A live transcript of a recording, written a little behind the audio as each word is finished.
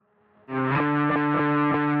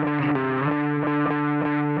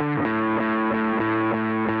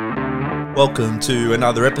Welcome to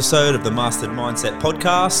another episode of the Mastered Mindset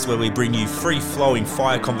Podcast, where we bring you free-flowing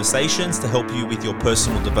fire conversations to help you with your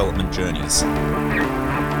personal development journeys.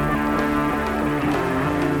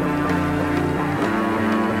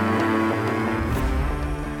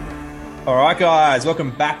 All right, guys, welcome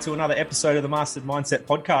back to another episode of the Mastered Mindset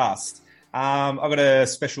Podcast. I've got a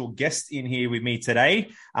special guest in here with me today,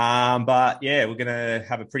 but yeah, we're going to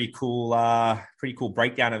have a pretty cool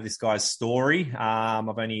breakdown of this guy's story.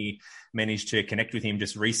 I've only managed to connect with him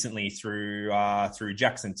just recently through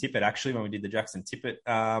Jackson Tippett, actually, when we did the Jackson Tippett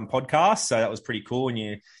podcast. So that was pretty cool. And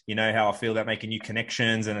you know how I feel about making new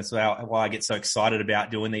connections, and it's why I get so excited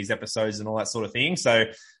about doing these episodes and all that sort of thing. So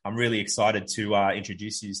I'm really excited to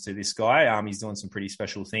introduce you to this guy. He's doing some pretty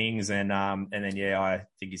special things, and then I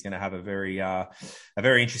think he's going to have a very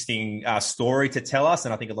interesting story to tell us,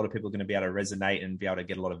 and I think a lot of people are going to be able to resonate and be able to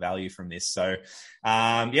get a lot of value from this. So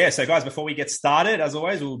so guys, before we get started, as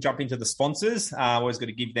always, we'll jump into the sponsors. Always got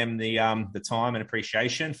to give them the time and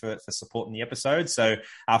appreciation for supporting the episode. So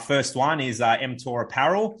our first one is mTOR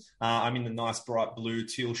Apparel. I'm in the nice bright blue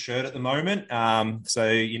teal shirt at the moment. So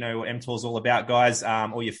you know what mTOR's all about, guys.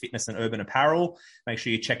 All your fitness and urban apparel. Make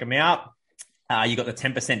sure you check them out. You got the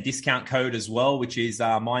 10% discount code as well, which is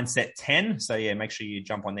Mindset10. So yeah, make sure you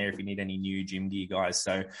jump on there if you need any new gym gear, guys.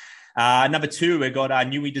 So number two, we've got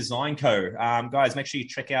Newey Design Co. Guys, make sure you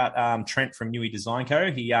check out Trent from Newey Design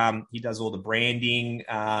Co. He does all the branding,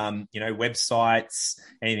 websites,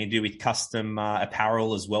 anything to do with custom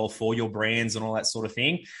apparel as well for your brands and all that sort of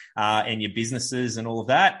thing, and your businesses and all of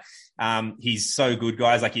that. He's so good,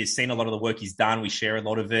 guys. Like, you've seen a lot of the work he's done. We share a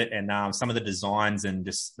lot of it, and some of the designs and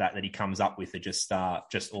just that he comes up with are just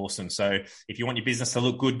awesome. So if you want your business to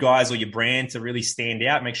look good, guys, or your brand to really stand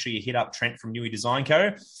out, make sure you hit up Trent from Newey Design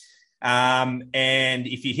Co. And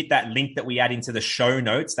if you hit that link that we add into the show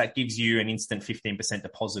notes, that gives you an instant 15%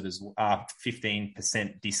 deposit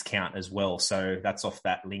 15% discount as well. So that's off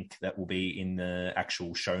that link that will be in the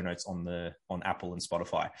actual show notes on Apple and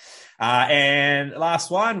Spotify. And last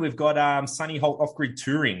one, we've got Sunny Holt Off-Grid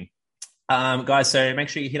Touring. Guys, so make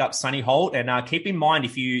sure you hit up Sunny Holt, and keep in mind,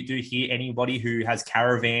 if you do hear anybody who has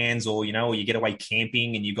caravans or you get away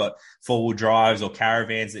camping and you've got 4-wheel drives or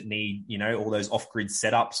caravans that need, all those off-grid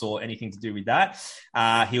setups or anything to do with that,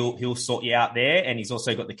 he'll sort you out there. And he's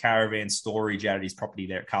also got the caravan storage out at his property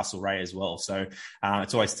there at Castlereagh as well. So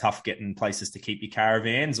it's always tough getting places to keep your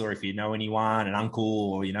caravans, or if you know anyone, an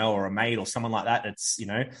uncle or a mate or someone like that that's,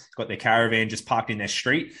 got their caravan just parked in their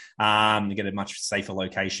street, you get a much safer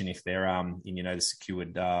location if they're in the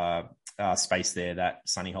secured space there that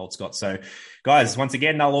Sunny Holt's got. So guys, once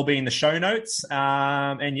again, they'll all be in the show notes,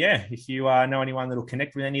 and yeah, if you know anyone that'll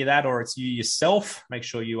connect with any of that, or it's you yourself, make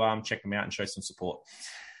sure you check them out and show some support.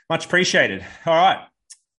 Much appreciated. All right,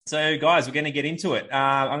 so guys, we're going to get into it.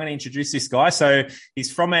 I'm going to introduce this guy. So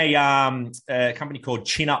he's from a company called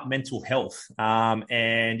Chin Up Mental Health.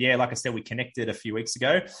 And yeah, like I said, we connected a few weeks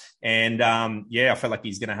ago, and I felt like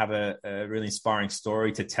he's going to have a really inspiring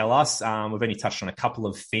story to tell us. We've only touched on a couple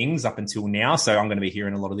of things up until now, so I'm going to be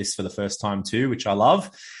hearing a lot of this for the first time too, which I love.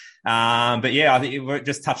 But yeah, I think we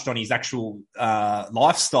just touched on his actual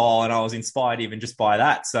lifestyle, and I was inspired even just by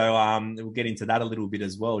that. So we'll get into that a little bit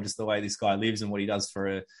as well, just the way this guy lives and what he does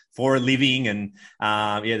for a living. And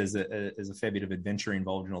there's a fair bit of adventure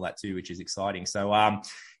involved in all that too, which is exciting. So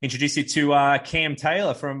introduce you to Cam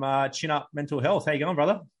Taylor from Chin Up Mental Health. How you going,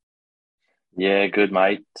 brother? Yeah, good,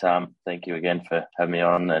 mate. Thank you again for having me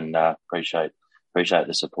on, and appreciate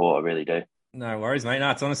the support. I really do. No worries, mate.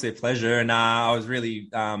 No, it's honestly a pleasure. And I was really,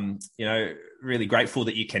 really grateful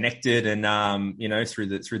that you connected, and, through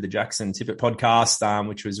the Jackson Tippett podcast,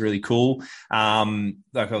 which was really cool.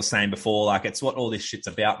 Like I was saying before, like, it's what all this shit's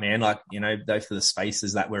about, man. Like, those for the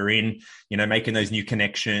spaces that we're in, making those new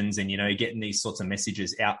connections and, getting these sorts of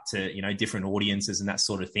messages out to, different audiences and that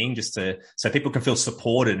sort of thing, just so people can feel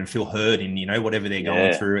supported and feel heard in, whatever they're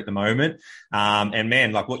going through at the moment. And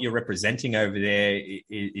man, like, what you're representing over there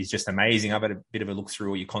is just amazing. I've had a bit of a look through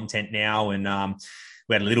all your content now, and,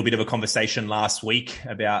 we had a little bit of a conversation last week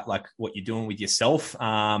about like what you're doing with yourself.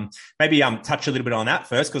 Maybe touch a little bit on that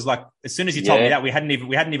first, because like as soon as you told me that, we hadn't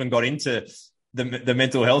even got into the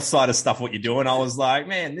mental health side of stuff. What you're doing, I was like,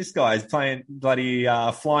 man, this guy's playing bloody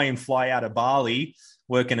fly out of Bali,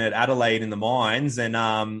 working at Adelaide in the mines, and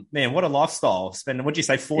man, what a lifestyle! What'd you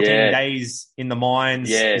say, 14 days in the mines?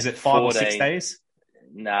 Yeah, is it 5 or 6 days?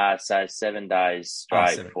 Nah, so 7 days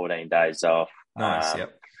straight, 14 days off. Nice,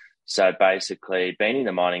 yep. So basically, been in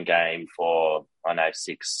the mining game for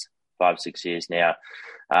 5-6 years now.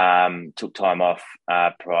 Took time off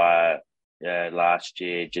prior last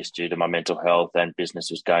year just due to my mental health, and business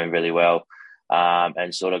was going really well.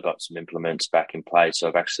 and sort of got some implements back in place. So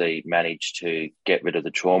I've actually managed to get rid of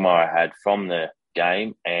the trauma I had from the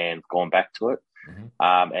game and gone back to it.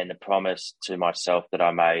 Mm-hmm. And the promise to myself that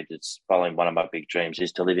I made, it's following one of my big dreams,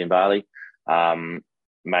 is to live in Bali.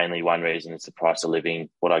 Mainly one reason, it's the price of living,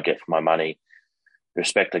 what I get for my money, the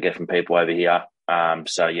respect I get from people over here.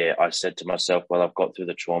 So yeah, I said to myself, well, I've got through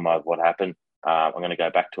the trauma of what happened. I'm going to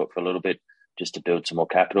go back to it for a little bit just to build some more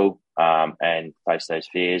capital and face those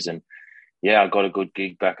fears. And yeah, I got a good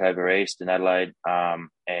gig back over east in Adelaide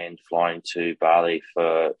and flying to Bali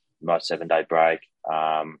for my 7-day break.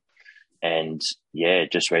 And yeah,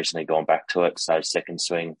 just recently gone back to it. So second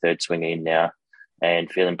swing, third swing in now,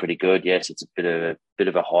 and feeling pretty good. Yes, it's a bit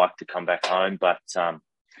of a hike to come back home, but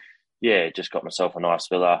yeah, just got myself a nice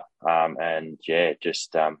villa, and yeah,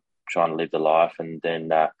 just trying to live the life. And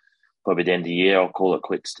then probably the end of the year, I'll call it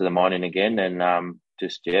quits to the mining again, and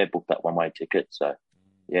just book that one-way ticket. So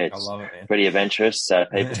yeah, it's I love it, man. pretty adventurous. So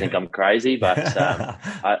people think I'm crazy, but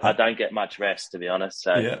I don't get much rest, to be honest.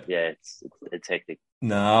 So yeah, it's hectic.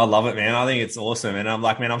 No, I love it, man. I think it's awesome. And I'm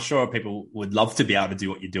like, man, I'm sure people would love to be able to do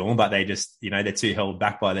what you're doing, but they just, they're too held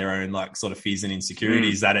back by their own like sort of fears and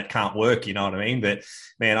insecurities that it can't work. You know what I mean? But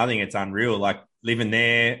man, I think it's unreal. Like living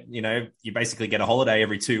there, you basically get a holiday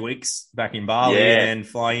every 2 weeks back in Bali and then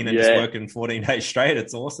fly in and just working 14 days straight.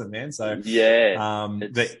 It's awesome, man. So it's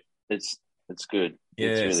good. Yeah.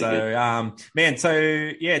 It's really good. Man,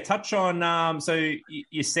 so touch on, so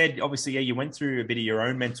you said, obviously, you went through a bit of your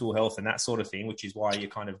own mental health and that sort of thing, which is why you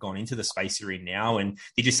kind of gone into the space you're in now. And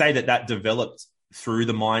did you say that developed through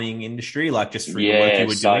the mining industry, like just through the work you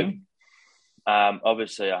were doing?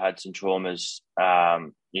 Obviously I had some traumas,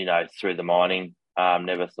 through the mining.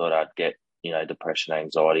 Never thought I'd get, depression,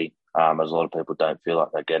 anxiety. As a lot of people don't feel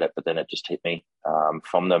like they get it, but then it just hit me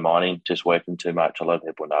from the mining, just working too much. A lot of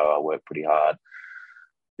people know I work pretty hard.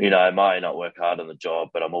 I might not work hard on the job,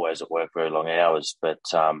 but I'm always at work very long hours. But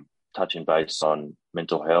touching base on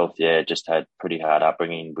mental health, just had pretty hard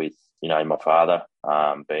upbringing with, my father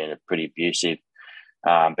being pretty abusive,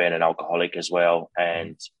 being an alcoholic as well,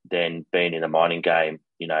 and then being in the mining game,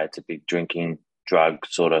 it's a big drinking, drug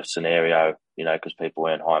sort of scenario, because people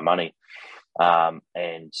earn high money. And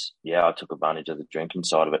I took advantage of the drinking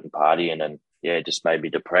side of it and partying, and it just made me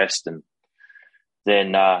depressed. And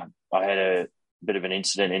then I had a bit of an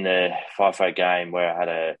incident in the FIFO game where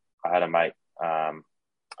I had a mate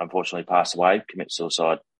unfortunately pass away, commit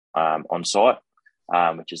suicide on site,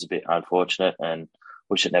 which is a bit unfortunate and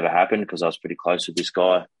wish it never happened because I was pretty close with this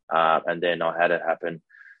guy. And then I had it happen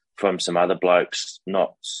from some other blokes,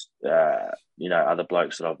 not other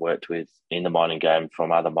blokes that I've worked with in the mining game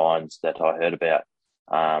from other mines that I heard about.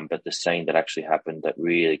 But the scene that actually happened that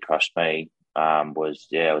really crushed me was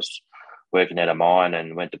I was working at a mine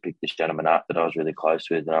and went to pick this gentleman up that I was really close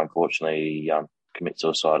with, and unfortunately commit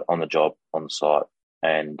suicide on the job, on the site.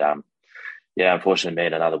 And unfortunately me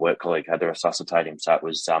and another work colleague had to resuscitate him. So it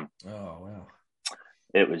was oh wow.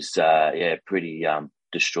 It was pretty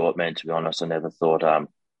distraught, man, to be honest. I never thought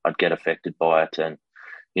I'd get affected by it. And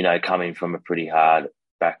coming from a pretty hard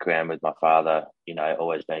background with my father,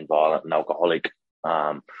 always been violent and alcoholic,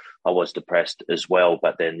 I was depressed as well,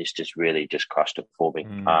 but then this just really just crushed it for me.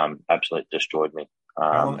 Absolutely destroyed me.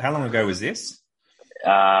 How long ago was this?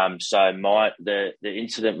 So the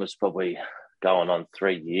incident was probably going on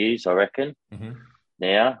 3 years, I reckon,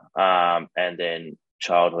 now. And then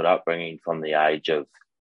childhood upbringing from the age of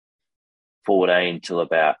 14 till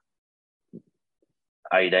about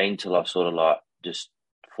 18, till I sort of like just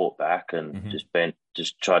fought back and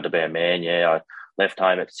just tried to be a man. I left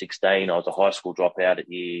home at 16. I was a high school dropout at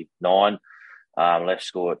year 9. Left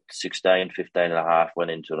school at 16, 15 and a half,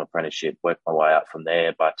 went into an apprenticeship, worked my way up from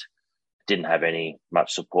there, but didn't have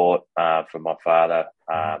much support from my father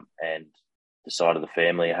and the side of the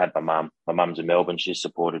family. I had my mum. My mum's in Melbourne. She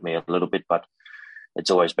supported me a little bit, but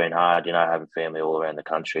it's always been hard, having family all around the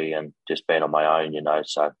country and just being on my own,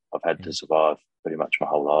 so I've had to survive pretty much my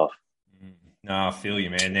whole life. No, I feel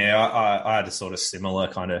you, man. Yeah, I had a sort of similar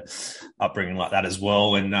kind of upbringing like that as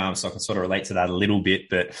well. And so I can sort of relate to that a little bit,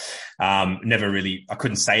 but never really, I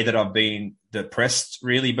couldn't say that I've been depressed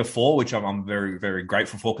really before, which I'm very, very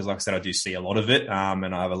grateful for because like I said, I do see a lot of it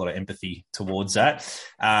and I have a lot of empathy towards that.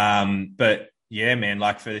 But yeah, man,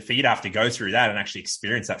 like for you to have to go through that and actually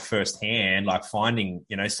experience that firsthand, like finding,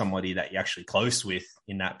 somebody that you're actually close with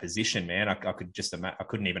in that position, man, I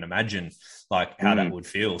couldn't even imagine like how that would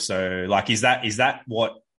feel. So like, is that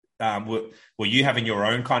what, were you having your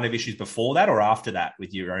own kind of issues before that or after that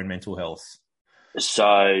with your own mental health? So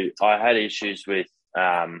I had issues with,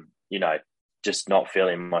 just not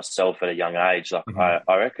feeling myself at a young age. Like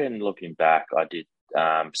I reckon looking back, I did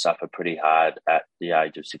suffer pretty hard at the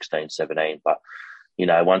age of 16, 17. But, you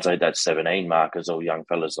know, once I hit that 17 mark, as all young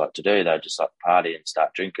fellas like to do, they just like party and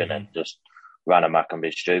start drinking and just run amok and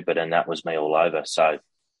be stupid. And that was me all over. So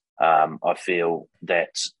I feel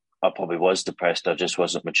that I probably was depressed. I just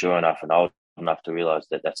wasn't mature enough and old enough to realise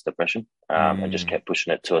that that's depression. And just kept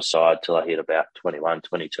pushing it to a side till I hit about 21,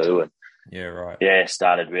 22. And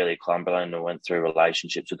started really crumbling and went through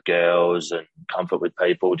relationships with girls and comfort with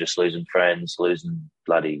people, just losing friends, losing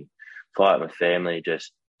bloody fight with family,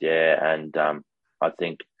 And I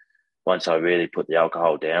think once I really put the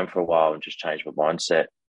alcohol down for a while and just changed my mindset,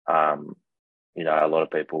 you know, a lot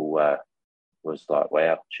of people was like,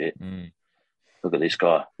 wow, shit, look at this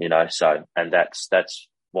guy, you know. So, and that's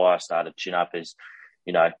why I started Chin Up is,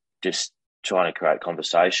 you know, just trying to create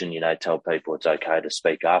conversation, you know, tell people it's okay to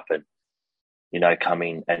speak up and, you know,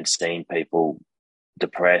 coming and seeing people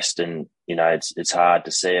depressed and, you know, it's hard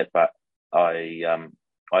to see it, but I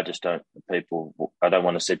just don't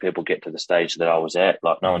want to see people get to the stage that I was at.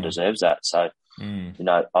 Like no one deserves that. So, you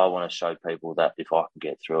know, I want to show people that if I can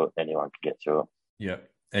get through it, anyone can get through it. Yeah.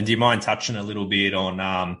 And do you mind touching a little bit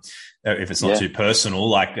on, if it's not too personal,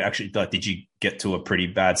 like actually, like, did you get to a pretty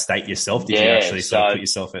bad state yourself? Did you actually sort of put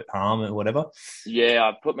yourself at harm or whatever? Yeah,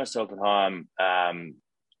 I put myself at harm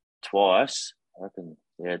twice. I reckon,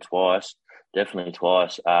 twice. Definitely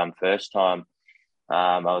twice. First time,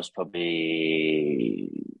 I was probably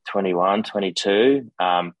 21, 22,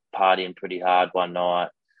 partying pretty hard one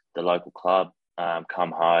night, the local club,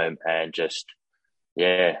 come home and just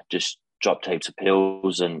dropped heaps of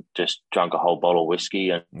pills and just drunk a whole bottle of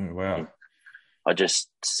whiskey. And wow. I just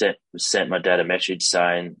sent my dad a message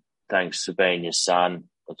saying, thanks for being your son.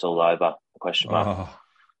 It's all over, ?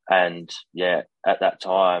 And at that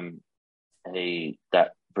time,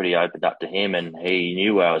 that pretty opened up to him and he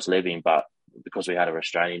knew where I was living, but because we had a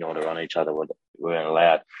restraining order on each other, we weren't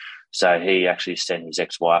allowed. So he actually sent his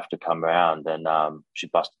ex-wife to come around and she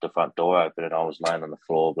busted the front door open and I was laying on the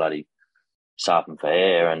floor, bloody sarping for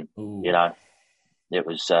air. And, you know, it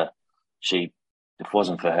was, if it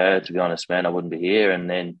wasn't for her, to be honest, man, I wouldn't be here. And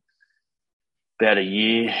then about a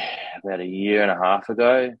year and a half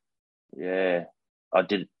ago, I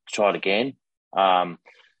did try it again.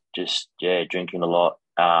 Drinking a lot.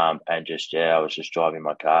 And I was just driving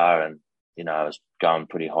my car and, you know, I was going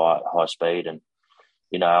pretty high speed. And,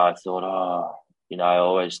 you know, I thought, I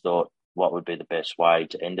always thought what would be the best way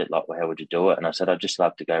to end it? Like, well, how would you do it? And I said, I'd just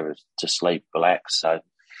love to go to sleep, relax. So,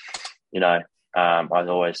 you know, I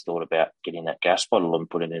always thought about getting that gas bottle and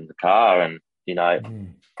putting it in the car. And, you know,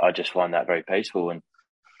 I just find that very peaceful. And,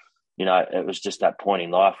 you know, it was just that point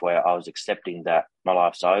in life where I was accepting that my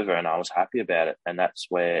life's over and I was happy about it. And that's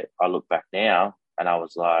where I look back now and I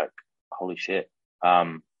was like, holy shit,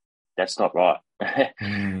 that's not right.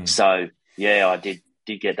 So, I did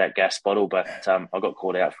get that gas bottle, but I got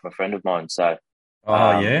called out from a friend of mine. So,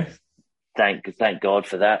 thank God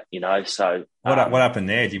for that, you know. So, what happened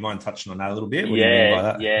there? Do you mind touching on that a little bit? What do you mean by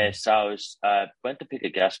that? Yeah. So I was went to pick a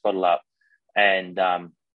gas bottle up, and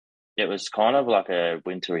it was kind of like a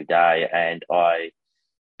wintry day, and I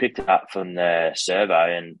picked it up from the servo,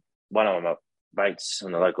 and one of my mates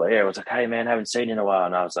in the local area was like, "Hey man, haven't seen you in a while,"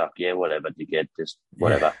 and I was like, "Yeah, whatever, dickhead, just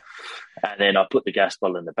whatever." And then I put the gas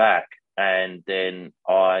bottle in the back. And then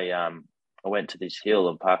I went to this hill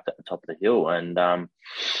and parked at the top of the hill. And, I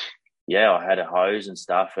had a hose and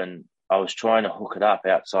stuff. And I was trying to hook it up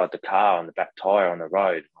outside the car on the back tyre on the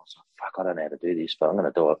road. And I was like, fuck, I don't know how to do this, but I'm going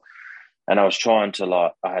to do it. And I was trying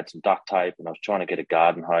to, I had some duct tape and I was trying to get a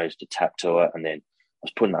garden hose to tap to it. And then I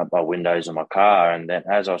was putting up my windows on my car. And then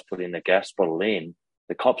as I was putting the gas bottle in,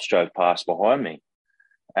 the cops drove past behind me.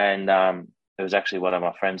 And it was actually one of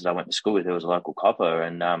my friends that I went to school with who was a local copper,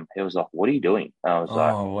 and he was like, what are you doing? And I was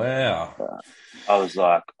like, oh, wow. I was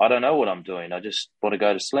like, I don't know what I'm doing. I just want to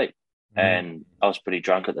go to sleep. And I was pretty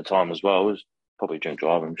drunk at the time as well. It was probably drink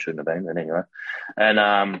driving, shouldn't have been, but anyway.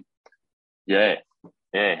 And,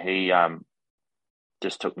 he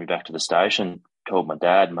just took me back to the station, called my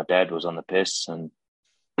dad. My dad was on the piss, and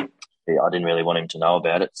I didn't really want him to know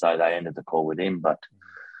about it, so they ended the call with him. But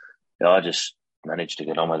I just managed to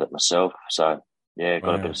get on with it myself. So,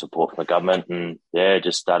 got a bit of support from the government and,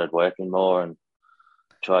 just started working more and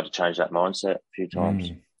tried to change that mindset a few times.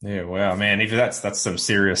 Yeah, wow, man. If that's some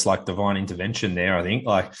serious, divine intervention there, I think.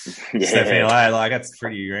 Stepping away, that's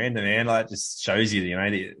pretty random, man. It just shows you,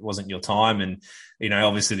 that it wasn't your time. And,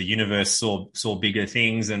 obviously the universe saw bigger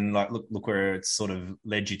things and, look where it's sort of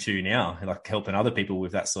led you to now, helping other people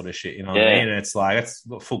with that sort of shit, you know what I mean? And it's that's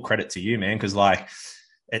full credit to you, man, because,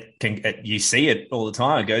 you see it all the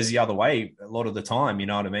time. It goes the other way a lot of the time, you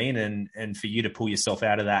know what I mean? And for you to pull yourself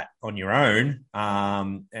out of that on your own,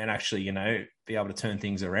 and actually, you know, be able to turn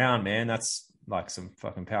things around, man, that's like some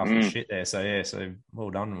fucking powerful shit there. So yeah, so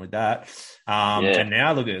well done with that. And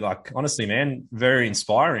now look at, like, honestly, man, very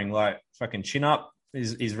inspiring. Like, fucking Chin Up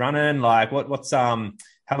is running. Like, what's how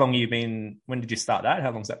long you been? When did you start that?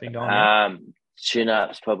 How long's that been going? Chin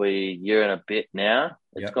Up's probably a year and a bit now.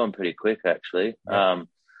 It's gone pretty quick, actually. Yep.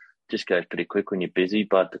 Just goes pretty quick when you're busy.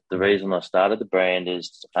 But the reason I started the brand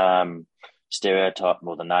is Stereotype,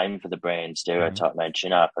 well, the name for the brand, Stereotype made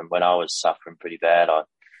Chin Up. And when I was suffering pretty bad, I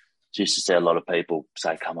used to see a lot of people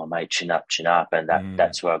say, "Come on, mate, chin up," and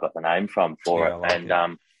that's where I got the name from for it. Like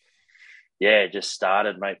and it just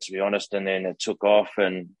started, mate, to be honest, and then it took off,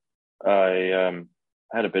 and I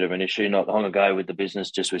had a bit of an issue not long ago with the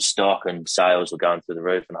business, just with stock, and sales were going through the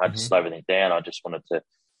roof, and I had to slow everything down. I just wanted to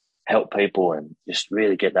help people and just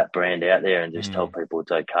really get that brand out there and just tell people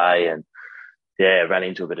it's okay. And ran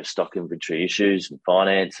into a bit of stock inventory issues and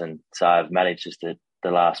finance, and so I've managed just the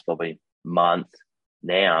last probably month.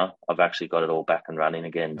 Now I've actually got it all back and running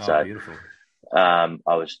again. So beautiful. I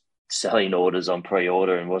was selling orders on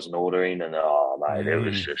pre-order and wasn't ordering, and mate, it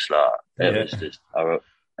was just like it was just a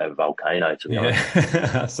volcano, to be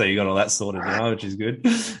honest. So you got all that sorted now, which is good.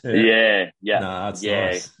 Yeah. No, that's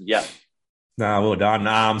nice. Yeah. No, well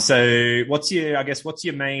done. So what's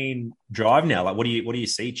your main drive now? Like, what do you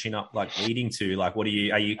see Chin Up like leading to? Like, are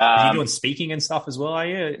you doing speaking and stuff as well? Are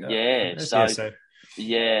you?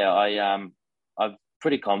 I'm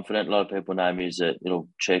pretty confident. A lot of people know me as a little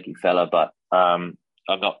cheeky fella, but I'm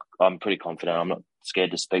pretty confident. I'm not scared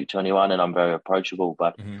to speak to anyone, and I'm very approachable.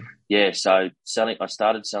 But so I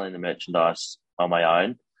started selling the merchandise on my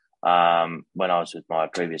own when I was with my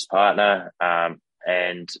previous partner,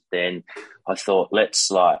 and then I thought,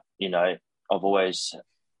 I've always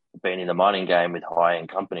been in the mining game with high-end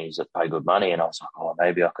companies that pay good money, and I was like,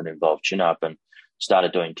 maybe I can involve Chin Up, and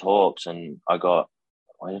started doing talks, and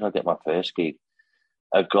where did I get my first gig?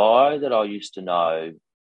 A guy that I used to know,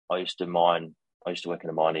 I used to work in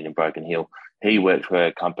a mining in Broken Hill. He worked for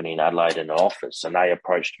a company in Adelaide in an office, and they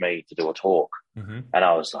approached me to do a talk. And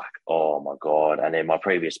I was like, oh my God. And then my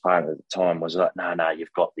previous partner at the time was like, no,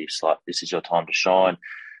 you've got this. Like, this is your time to shine.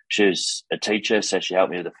 She was a teacher, so she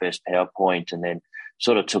helped me with the first PowerPoint, and then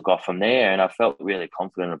sort of took off from there. And I felt really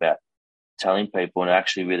confident about telling people, and it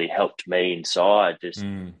actually really helped me inside, just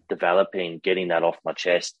developing, getting that off my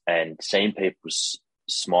chest, and seeing people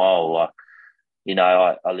smile. Like,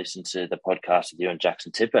 I listened to the podcast with you and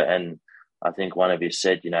Jackson Tippett, and I think one of you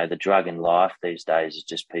said, the drug in life these days is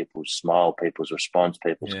just people's smile, people's response,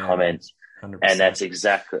 people's comments. 100%. And that's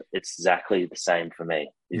exactly the same for me.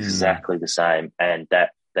 Exactly the same. And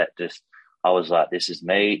that just, I was like, this is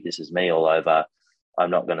me all over. I'm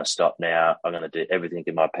not going to stop now. I'm going to do everything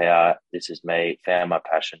in my power. This is me. Found my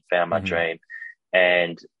passion, found my dream.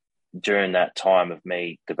 And during that time of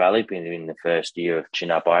me developing in the first year of Chin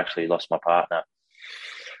Up, I actually lost my partner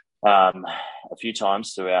a few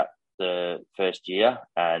times throughout the first year.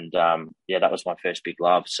 And that was my first big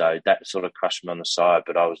love. So that sort of crushed me on the side,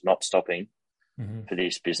 but I was not stopping for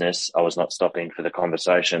this business. I was not stopping for the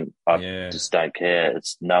conversation. I just don't care.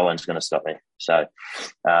 No one's going to stop me. So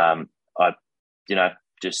I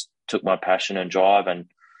just took my passion and drive, and,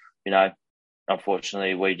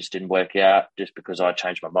 unfortunately we just didn't work out, just because I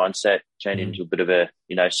changed my mindset, turned into a bit of a,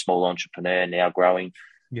 small entrepreneur, now growing.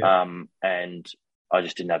 And I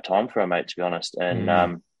just didn't have time for her, mate, to be honest.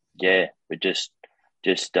 And we just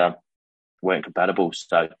weren't compatible.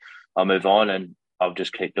 So I'll move on, and I'll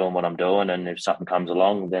just keep doing what I'm doing. And if something comes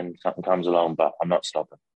along, then something comes along, but I'm not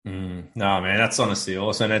stopping. No, man, that's honestly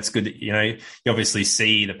awesome. That's good that, you obviously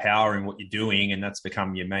see the power in what you're doing, and that's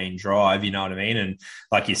become your main drive, you know what I mean? And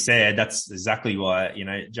like you said, that's exactly why,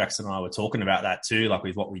 Jackson and I were talking about that too, like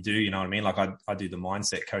with what we do, you know what I mean? Like I do the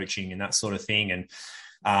mindset coaching and that sort of thing. And,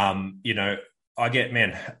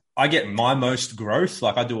 I get my most growth.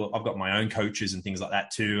 Like I've got my own coaches and things like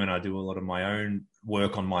that too. And I do a lot of my own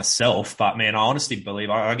work on myself, but man, I honestly believe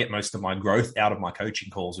I get most of my growth out of my coaching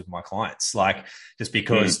calls with my clients. Like, just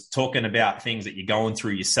because talking about things that you're going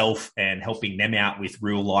through yourself and helping them out with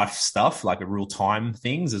real life stuff, like a real time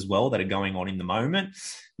things as well that are going on in the moment,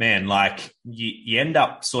 man, like you end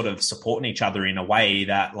up sort of supporting each other in a way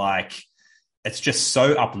that, like, it's just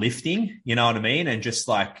so uplifting, you know what I mean? And just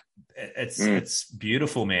like, it's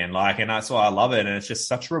beautiful, man. Like, and that's why I love it. And it's just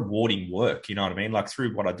such rewarding work, you know what I mean? Like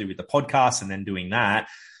through what I do with the podcast and then doing that,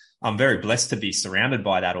 I'm very blessed to be surrounded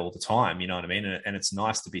by that all the time, you know what I mean? And it's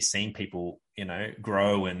nice to be seeing people,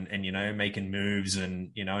 grow and making moves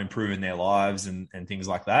and, improving their lives and things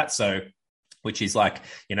like that. So which is like,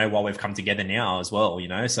 you know, why we've come together now as well, you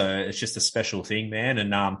know, so it's just a special thing, man.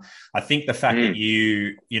 And I think the fact that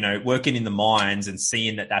you know, working in the mines and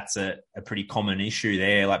seeing that that's a pretty common issue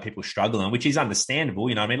there, like people struggling, which is understandable,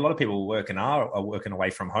 you know, I mean, a lot of people are working away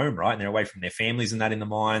from home, right? And they're away from their families and that in the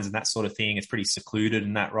mines and that sort of thing. It's pretty secluded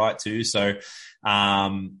and that, right, too. So,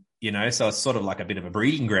 you know, so it's sort of like a bit of a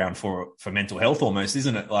breeding ground for mental health almost,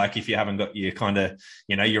 isn't it? Like if you haven't got your kind of,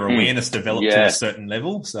 you know, your awareness developed to a certain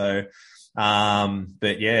level. So,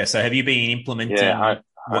 but yeah, so have you been implementing? Yeah,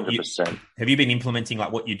 100%. Have you been implementing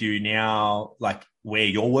like what you do now, like where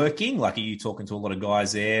you're working? Like, are you talking to a lot of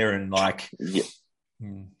guys there and like?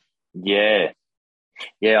 Yeah,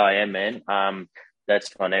 I am, man.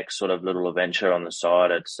 That's my next sort of little adventure on the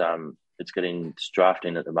side. It's getting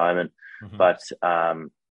drafting at the moment, but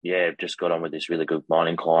yeah, just got on with this really good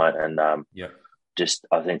mining client, and just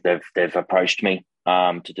I think they've approached me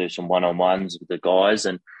to do some one-on-ones with the guys,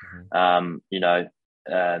 and you know,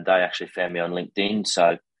 they actually found me on LinkedIn,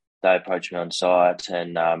 so they approached me on site,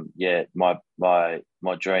 and yeah, my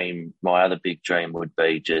dream, my other big dream would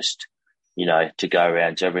be just, you know, to go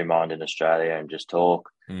around to every mine in Australia and just talk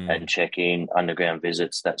and check in, underground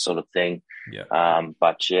visits, that sort of thing.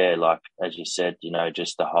 But yeah, like as you said, you know,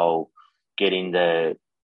 just the whole getting the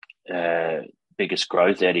biggest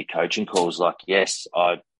growth out of coaching calls. Like, yes,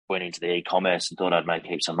 I went into the e-commerce and thought I'd make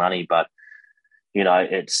heaps of money, but you know,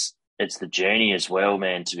 it's the journey as well,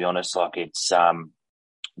 man, to be honest. Like it's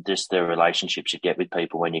just the relationships you get with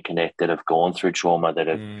people when you connect that have gone through trauma, that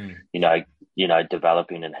have you know,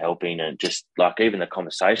 developing and helping, and just like even the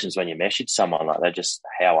conversations when you message someone, like they just,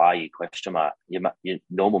 how are you, question mark, your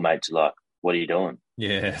normal mates are like, what are you doing?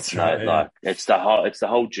 Yeah, that's right. Like it's the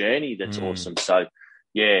whole journey that's awesome. So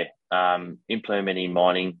yeah, implementing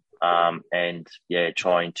mining, and yeah,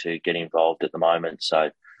 trying to get involved at the moment. So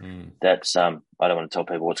that's I don't want to tell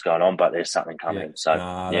people what's going on, but there's something coming. Yeah.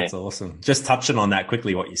 So that's awesome. Just touching on that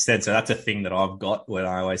quickly, what you said. So that's a thing that I've got when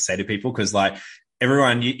I always say to people, because like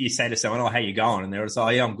everyone, you say to someone, oh, how you going? And they're just, oh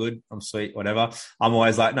yeah, I'm good, I'm sweet, whatever. I'm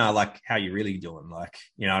always like, no, like how you really doing? Like,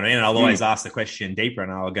 you know what I mean? And I'll always ask the question deeper,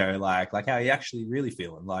 and I'll go like how are you actually really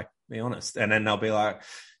feeling? Like, be honest. And then they'll be like,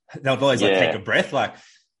 they'll always like take a breath, like,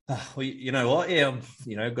 well, you know what? Yeah,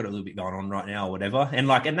 you know, got a little bit going on right now or whatever. And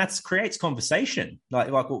like, and that's creates conversation,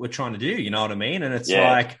 like what we're trying to do, you know what I mean? And it's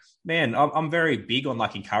like, man, I'm very big on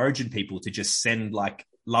like encouraging people to just send like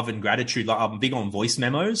love and gratitude. Like I'm big on voice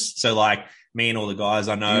memos. So like me and all the guys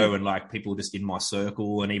I know and like people just in my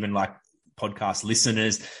circle and even like podcast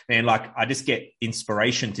listeners, and like I just get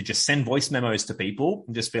inspiration to just send voice memos to people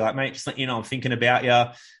and just be like, mate, just let you know I'm thinking about you.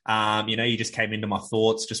 You know, you just came into my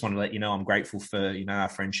thoughts. Just want to let you know I'm grateful for, you know, our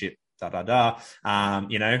friendship. You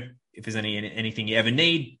know, if there's anything you ever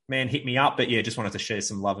need, man, hit me up. But yeah, just wanted to share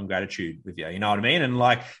some love and gratitude with you. You know what I mean? And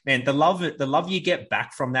like, man, the love you get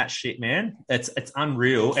back from that shit, man, it's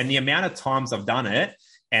unreal. And the amount of times I've done it,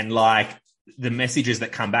 and like the messages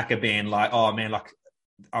that come back are being like, oh man, like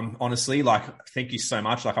I'm honestly like, thank you so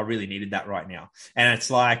much. Like I really needed that right now. And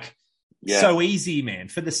it's like, so easy, man,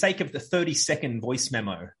 for the sake of the 30-second voice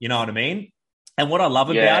memo, you know what I mean? And what I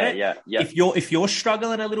love about it, if you're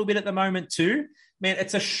struggling a little bit at the moment too, man,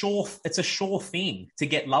 it's a sure thing to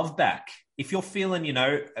get love back. If you're feeling, you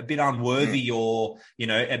know, a bit unworthy or, you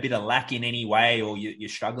know, a bit of lack in any way, or you're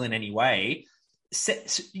struggling any way,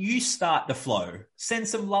 you start the flow, send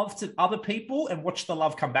some love to other people and watch the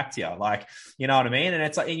love come back to you. Like, you know what I mean? And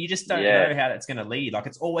it's like, and you just don't know how that's going to lead. Like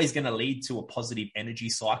it's always going to lead to a positive energy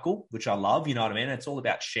cycle, which I love, you know what I mean? It's all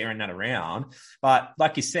about sharing that around. But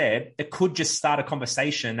like you said, it could just start a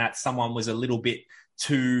conversation that someone was a little bit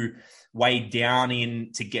too weighed down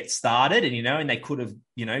in to get started, and, you know, and they could have,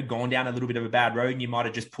 you know, gone down a little bit of a bad road, and you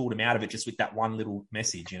might've just pulled them out of it just with that one little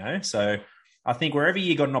message, you know? So I think wherever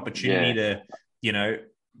you got an opportunity to, you know,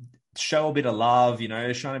 show a bit of love, you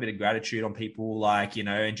know, showing a bit of gratitude on people, like, you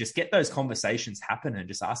know, and just get those conversations happen, and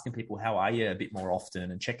just asking people, how are you, a bit more often,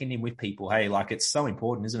 and checking in with people. Hey, like it's so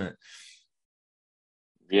important, isn't it?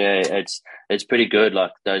 Yeah, it's pretty good.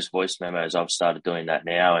 Like those voice memos, I've started doing that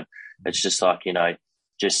now, and it's just like, you know,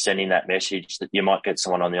 just sending that message that you might get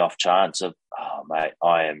someone on the off chance of, oh mate,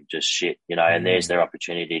 I am just shit, you know, and there's their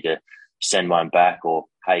opportunity to send one back, or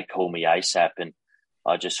hey, call me ASAP. And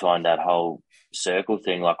I just find that whole circle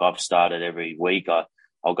thing, like I've started every week,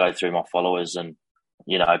 I'll go through my followers and,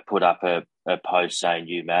 you know, put up a post saying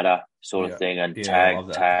you matter sort of thing, and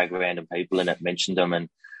tag random people in it, mention them,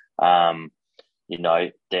 and you know,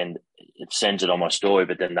 then it sends it on my story,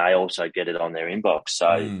 but then they also get it on their inbox.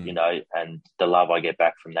 So you know, and the love I get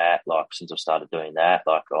back from that, like since I've started doing that,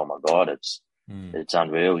 like, oh my god, it's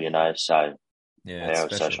unreal, you know. So Yeah, the it's power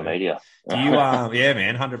of special, social man. media. Do you yeah,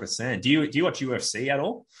 man, 100%. Do you watch UFC at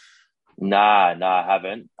all? Nah, I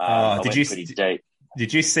haven't. I Did you went pretty deep.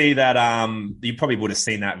 did you see that you probably would have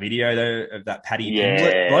seen that video though of that Paddy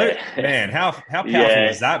Pimblett bloke? Yeah, Man, how powerful yeah,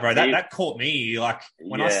 was that, bro? he, That caught me. Like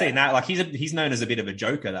when I seen yeah, that, like he's known as a bit of a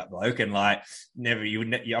joker, that bloke, and like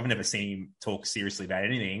I've never seen him talk seriously about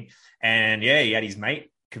anything. And yeah, he had his mate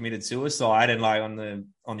committed suicide, and like on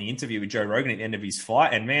the interview with Joe Rogan at the end of his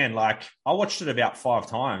fight, and man, like I watched it about 5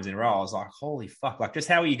 times in a row. I was like, holy fuck, like just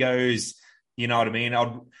how he goes. You know what I mean?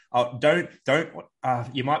 Don't.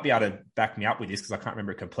 You might be able to back me up with this because I can't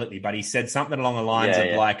remember it completely. But he said something along the lines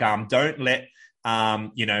of like, don't let,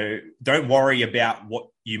 don't worry about what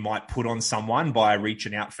you might put on someone by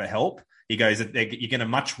reaching out for help. He goes, you're going to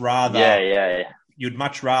much rather, you'd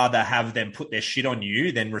much rather have them put their shit on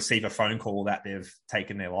you than receive a phone call that they've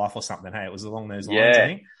taken their life or something. Hey, it was along those lines, I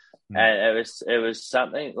think. And it was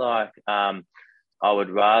something like, I would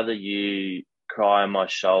rather you cry on my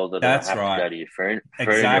shoulder than I have to go to your funeral.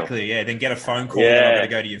 Exactly, yeah. Then get a phone call that I've got to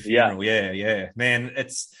go to your funeral. Yeah. Man,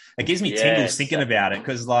 it gives me tingles thinking about it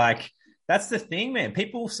because like that's the thing, man.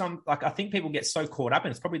 I think people get so caught up,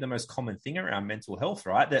 and it's probably the most common thing around mental health,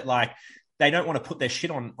 right? That like they don't want to put their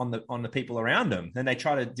shit on the people around them. Then they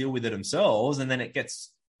try to deal with it themselves, and then it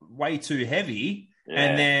gets way too heavy. Yeah.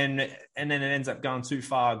 And then it ends up going too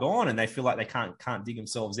far gone, and they feel like they can't dig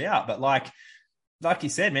themselves out. But like you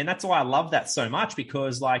said, man, that's why I love that so much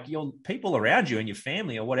because like your people around you and your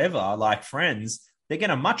family or whatever, like friends, they're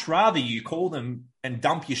going to much rather you call them and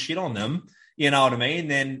dump your shit on them, you know what I mean,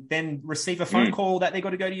 than receive a phone call that they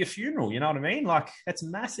got to go to your funeral, you know what I mean? Like that's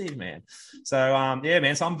massive, man. So, yeah,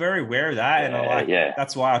 man, so I'm very aware of that. And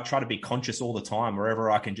that's why I try to be conscious all the time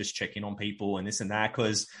wherever I can just check in on people and this and that.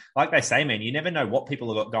 Cause like they say, man, you never know what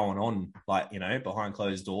people have got going on, like, you know, behind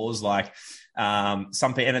closed doors, like,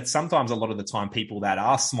 some people, and it's sometimes a lot of the time people that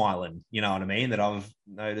are smiling, you know what I mean, that I've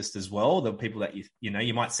noticed as well, the people that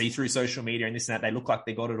you might see through social media and this and that, they look like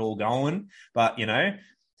they got it all going, but you know,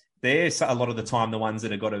 they're a lot of the time the ones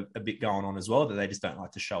that have got a bit going on as well that they just don't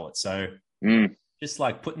like to show it. So just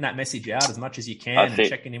like putting that message out as much as you can and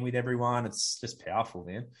checking in with everyone, it's just powerful,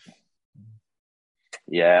 man.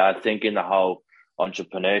 Yeah, I think in the whole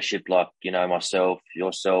entrepreneurship, like, you know, myself,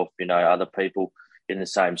 yourself, you know, other people in the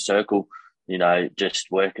same circle, you know,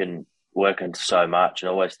 just working so much and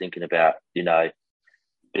always thinking about, you know,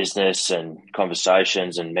 business and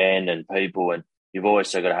conversations and men and people, and you've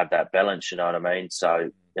always got to have that balance, you know what I mean?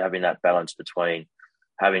 So having that balance between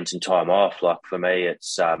having some time off, like for me,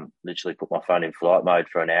 it's literally put my phone in flight mode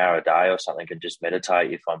for an hour a day or something and just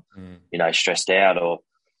meditate if I'm, you know, stressed out, or,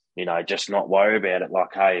 you know, just not worry about it.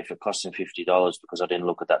 Like, hey, if it costs me $50 because I didn't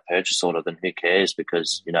look at that purchase order, then who cares?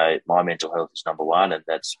 Because, you know, my mental health is number one, and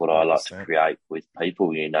that's what 100%. I like to create with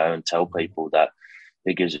people, you know, and tell people that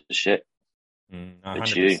who gives a shit.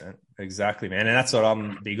 100%. Exactly, man. And that's what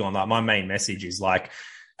I'm big on. Like my main message is like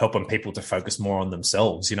helping people to focus more on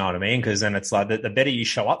themselves. You know what I mean? Because then it's like the better you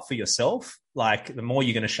show up for yourself, like the more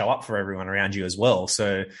you're going to show up for everyone around you as well.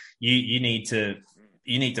 So you need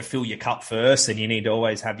to fill your cup first, and you need to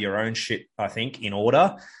always have your own shit, I think, in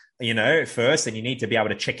order, you know, first, and you need to be able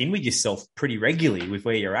to check in with yourself pretty regularly with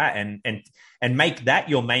where you're at and make that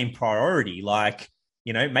your main priority. Like,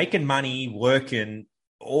 you know, making money, working,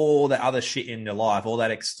 all the other shit in your life, all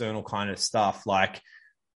that external kind of stuff, like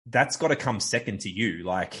that's got to come second to you.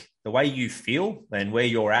 Like the way you feel and where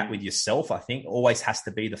you're at with yourself, I think always has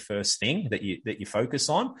to be the first thing that you focus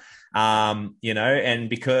on. You know,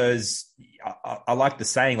 and because I like the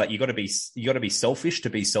saying, like you got to be selfish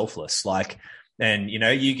to be selfless. Like, and you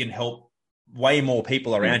know, you can help way more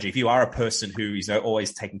people around you if you are a person who is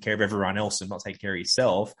always taking care of everyone else and not taking care of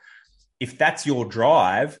yourself. If that's your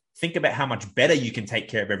drive, think about how much better you can take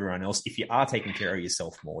care of everyone else if you are taking care of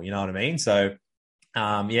yourself more. You know what I mean? So,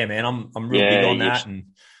 yeah, man, I'm real big on that, and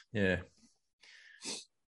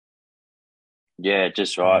yeah,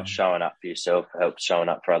 just right. Showing up for yourself helps showing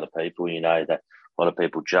up for other people. You know that a lot of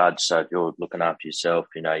people judge, so if you're looking after yourself,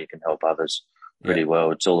 you know you can help others pretty well.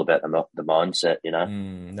 It's all about the mindset, you know.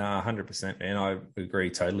 100%, man. I agree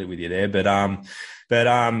totally with you there. But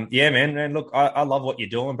yeah, man. And look, I love what you're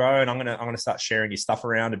doing, bro. And I'm gonna start sharing your stuff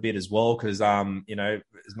around a bit as well, because you know,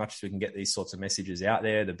 as much as we can get these sorts of messages out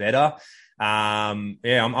there, the better.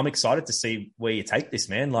 Yeah, I'm excited to see where you take this,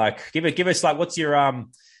 man. Like, give us like, what's your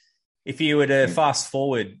if you were to fast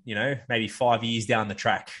forward, you know, maybe 5 years down the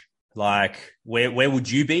track, like where would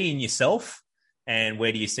you be in yourself? And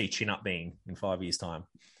where do you see Chin Up being in 5 years' time?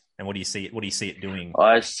 And what do you see it doing?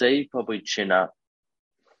 I see probably Chin Up.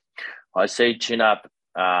 I see Chin Up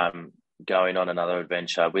going on another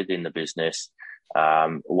adventure within the business,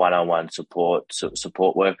 one-on-one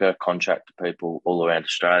support worker, contract people all around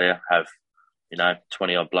Australia, have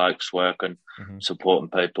 20 odd blokes working, supporting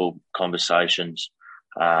people, conversations.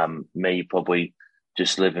 Me probably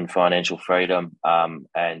just living financial freedom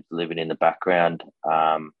and living in the background.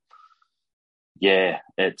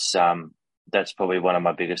 It's that's probably one of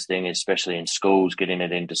my biggest things, especially in schools, getting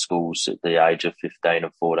it into schools at the age of 15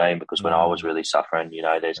 and 14, because when I was really suffering,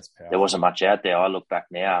 there wasn't much out there. I look back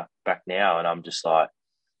now and I'm just like,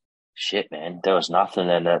 shit, man, there was nothing.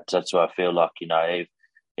 And that's why I feel like,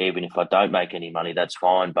 even if I don't make any money, that's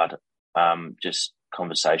fine. But just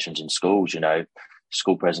conversations in schools,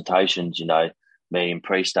 school presentations, me in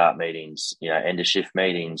pre-start meetings, end of shift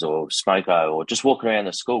meetings, or smoko, or just walking around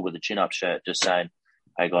the school with a chin-up shirt, just saying,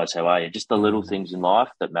 hey guys, how are you? Just the little things in life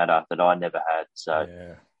that matter that I never had. So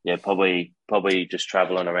probably just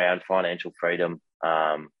traveling around, financial freedom,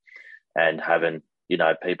 and having,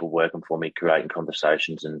 people working for me, creating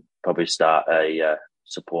conversations, and probably start a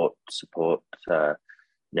support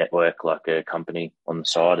network, like a company on the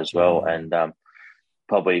side as well. And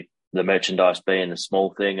probably the merchandise being the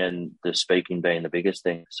small thing and the speaking being the biggest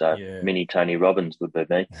thing. So mini Tony Robbins would be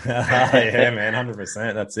me. Yeah, man,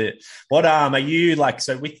 100%. That's it. What are you like?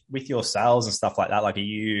 So with your sales and stuff like that, like, do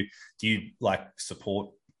you like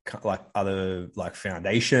support like other like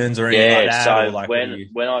foundations or anything like that? So or like when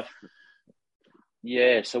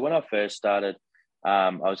I first started,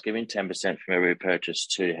 I was giving 10% from every purchase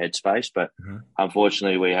to Headspace, but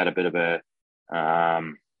unfortunately we had a bit of a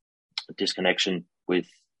disconnection with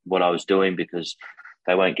what I was doing, because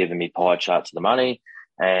they weren't giving me pie charts of the money,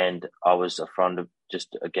 and I was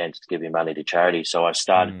just against giving money to charity. So I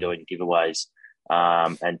started doing giveaways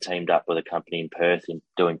and teamed up with a company in Perth in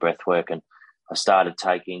doing breath work, and I started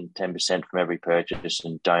taking 10% from every purchase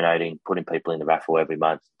and donating, putting people in the raffle every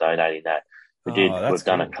month, donating that. We've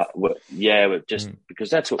done cool. Because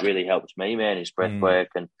that's what really helps me, man, is breath work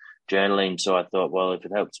and journaling. So I thought, well, if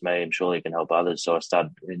it helps me, I'm sure it can help others. So I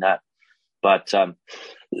started doing that. But, I'm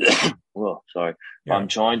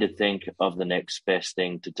trying to think of the next best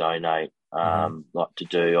thing to donate, like to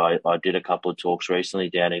do. I did a couple of talks recently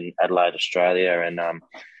down in Adelaide, Australia, and I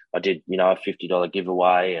did, a $50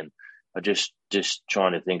 giveaway, and I just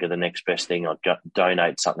trying to think of the next best thing. I'll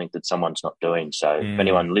donate something that someone's not doing. So if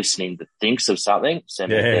anyone listening that thinks of something,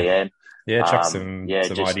 send me a DM. Yeah, chuck some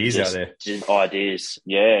ideas out there. Just ideas,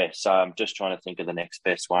 yeah. So I'm just trying to think of the next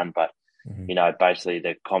best one, but basically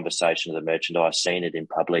the conversation of the merchandise, seeing it in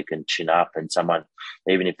public and chin up, and someone,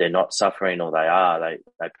 even if they're not suffering or they are,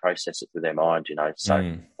 they process it through their mind,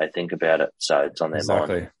 so they think about it. So it's on their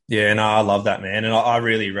mind. Yeah, no, I love that, man. And I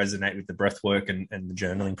really resonate with the breath work and the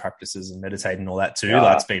journaling practices and meditating and all that too.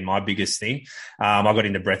 That's been my biggest thing. I got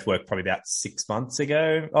into breath work probably about 6 months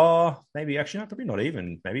ago. Oh, maybe actually, no, probably not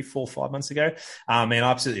even, maybe 4 or 5 months ago. Man,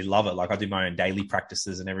 I absolutely love it. Like, I do my own daily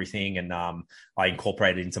practices and everything. And I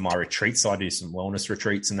incorporate it into my retreats. So I do some wellness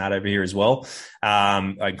retreats and that over here as well.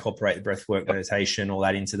 I incorporate the breath work, meditation, all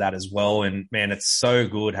that into that as well. And man, it's so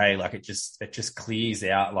good. Hey, like it just clears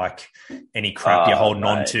out like any crap you're holding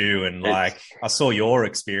on to. And like, I saw your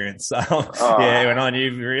experience. When I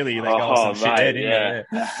knew really they got some shit there, didn't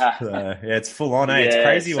you? So, it's full on. It's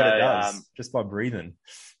crazy what it does just by breathing.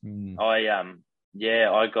 I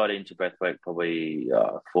got into breathwork probably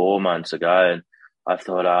 4 months ago, and I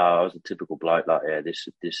thought, I was a typical bloke, like, this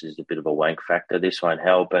is a bit of a wank factor. This won't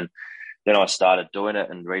help. And then I started doing it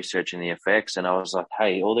and researching the effects, and I was like,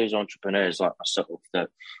 hey, all these entrepreneurs like myself that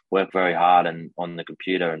work very hard and on the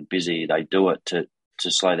computer and busy, they do it to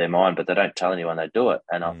slow their mind, but they don't tell anyone they do it.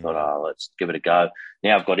 And I thought, let's give it a go.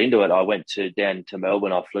 Now I've got into it. I went down to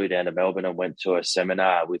Melbourne. I flew down to Melbourne and went to a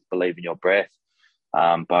seminar with Believe in Your Breath,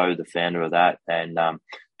 Bo, the founder of that, and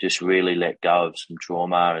just really let go of some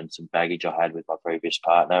trauma and some baggage I had with my previous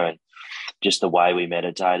partner. And just the way we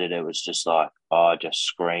meditated, it was just like, I just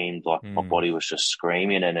screamed, like my body was just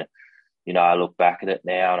screaming. And I look back at it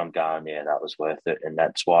now and I'm going, that was worth it. And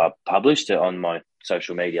that's why I published it on my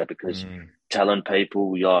social media, because telling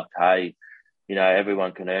people, you're like, hey,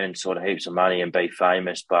 everyone can earn sort of heaps of money and be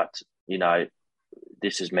famous, but,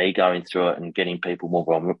 this is me going through it and getting people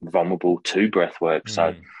more vulnerable to breath work.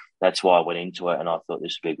 So that's why I went into it, and I thought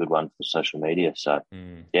this would be a good one for social media. So,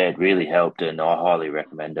 it really helped, and I highly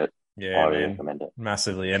recommend it. Yeah, recommend it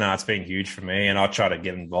massively. And it's been huge for me, and I try to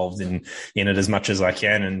get involved in it as much as I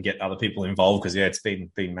can and get other people involved, because it's been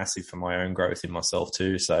massive for my own growth in myself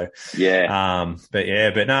too. So look, man,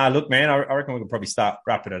 I reckon we could probably start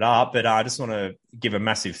wrapping it up, but I just want to give a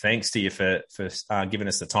massive thanks to you for giving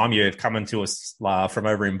us the time. You're coming to us from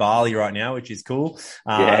over in Bali right now, which is cool.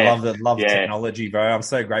 I love the technology, bro. I'm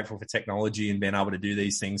so grateful for technology and being able to do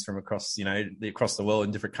these things from across the world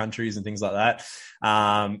in different countries and things like that.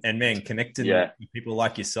 And man, connecting with people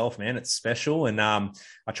like yourself, man, it's special. And I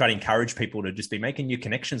try to encourage people to just be making new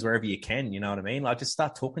connections wherever you can. You know what I mean? Like, just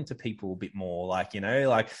start talking to people a bit more. Like,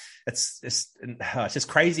 it's just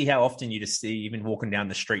crazy how often you just see even walking down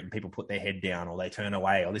the street and people put their head down or they turn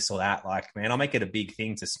away or this or that. Like, man, I make it a big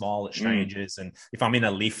thing to smile at strangers. And if I'm in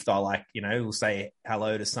a lift, I will say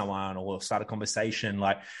hello to someone or start a conversation.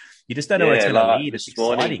 Like, you just don't know where it's going to lead. It's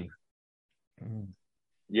exciting.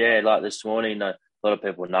 Yeah, like this morning, a lot of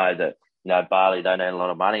people know that, Bali don't earn a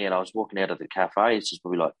lot of money. And I was walking out of the cafe, it's just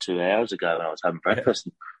probably like 2 hours ago when I was having breakfast.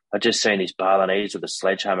 And I just seen these Balinese with a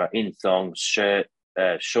sledgehammer in thongs,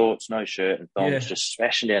 shorts, no shirt and thongs, just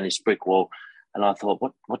smashing down this brick wall. And I thought,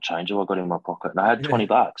 what change have I got in my pocket? And I had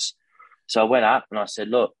 $20. So I went up and I said,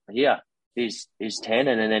 look, here's 10.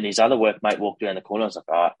 And then his other workmate walked around the corner. I was like,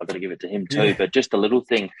 all right, I've got to give it to him too. Yeah. But just the little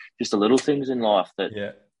things in life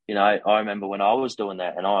that, I remember when I was doing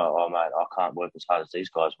that and I can't work as hard as these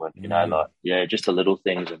guys work, just the little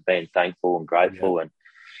things of being thankful and grateful and,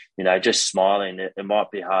 just smiling. It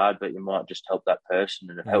might be hard, but you might just help that person,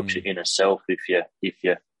 and it helps your inner self if you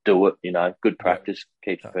do it. Good practice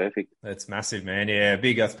keeps you perfect. That's massive, man. Yeah,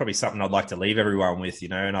 big. That's probably something I'd like to leave everyone with,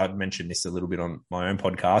 and I've mentioned this a little bit on my own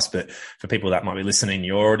podcast, but for people that might be listening in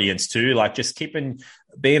your audience too, like just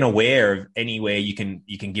being aware of anywhere you can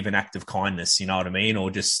give an act of kindness, you know what I mean?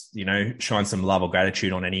 Or just, shine some love or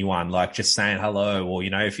gratitude on anyone, like just saying hello, or,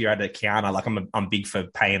 if you're at a counter, like I'm big for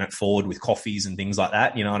paying it forward with coffees and things like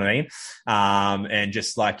that, you know what I mean? And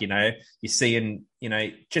just like, you're seeing,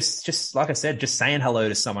 just like I said, just saying hello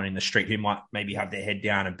to someone in the street who might maybe have their head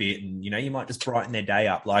down a bit, and, you might just brighten their day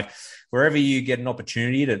up. Like wherever you get an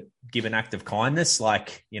opportunity to give an act of kindness,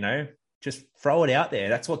 like, just throw it out there.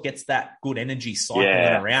 That's what gets that good energy cycling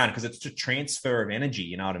around, because it's just transfer of energy,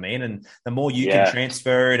 you know what I mean? And the more you can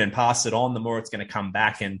transfer it and pass it on, the more it's going to come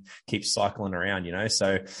back and keep cycling around,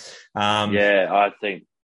 So, I think,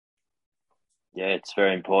 it's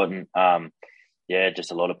very important.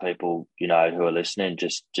 Just a lot of people, who are listening,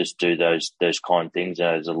 just do those kind things.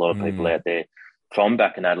 There's a lot of people out there from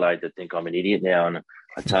back in Adelaide that think I'm an idiot now. And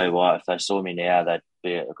I tell you what, if they saw me now, they'd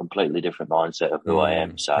be a completely different mindset of who I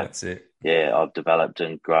am. So that's it. Yeah, I've developed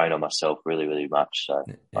and grown on myself really, really much. So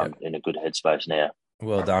I'm in a good headspace now.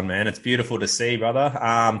 Well done, man. It's beautiful to see,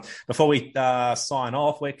 brother. Before we sign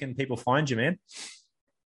off, where can people find you, man?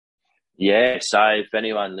 Yeah, so if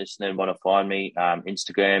anyone listening want to find me,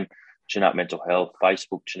 Instagram, Chin Up Mental Health,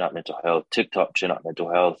 Facebook, Chin Up Mental Health, TikTok, Chin Up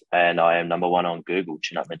Mental Health, and I am number 1 on Google,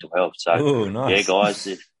 Chin Up Mental Health. So, nice. Yeah, guys,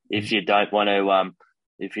 if you don't want to,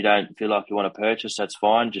 if you don't feel like you want to purchase, that's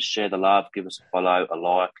fine. Just share the love, give us a follow, a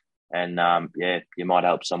like, and you might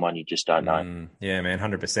help someone you just don't know. Yeah, man,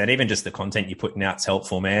 100%. Even just the content you're putting out's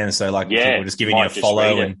helpful, man. So like, people just giving you a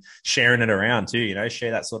follow and sharing it around too.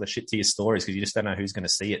 Share that sort of shit to your stories, because you just don't know who's going to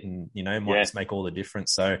see it, and might just make all the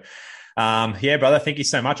difference. So. Brother, thank you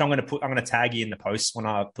so much. I'm going to tag you in the post when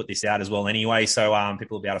I put this out as well anyway. So,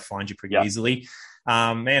 people will be able to find you pretty easily.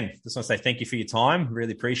 Man, just want to say thank you for your time.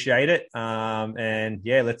 Really appreciate it.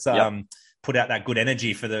 Let's put out that good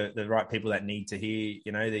energy for the right people that need to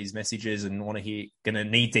hear, these messages, and gonna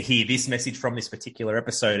need to hear this message from this particular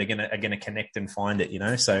episode, are gonna connect and find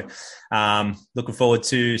it, So, looking forward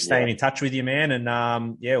to staying in touch with you, man. And,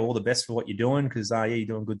 all the best for what you're doing, because, you're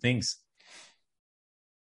doing good things.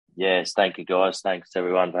 Yes, thank you, guys. Thanks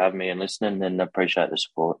everyone for having me and listening, and appreciate the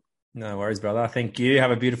support. No worries, brother. Thank you.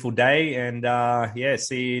 Have a beautiful day, and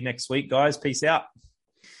see you next week, guys. Peace out.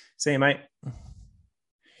 See you, mate.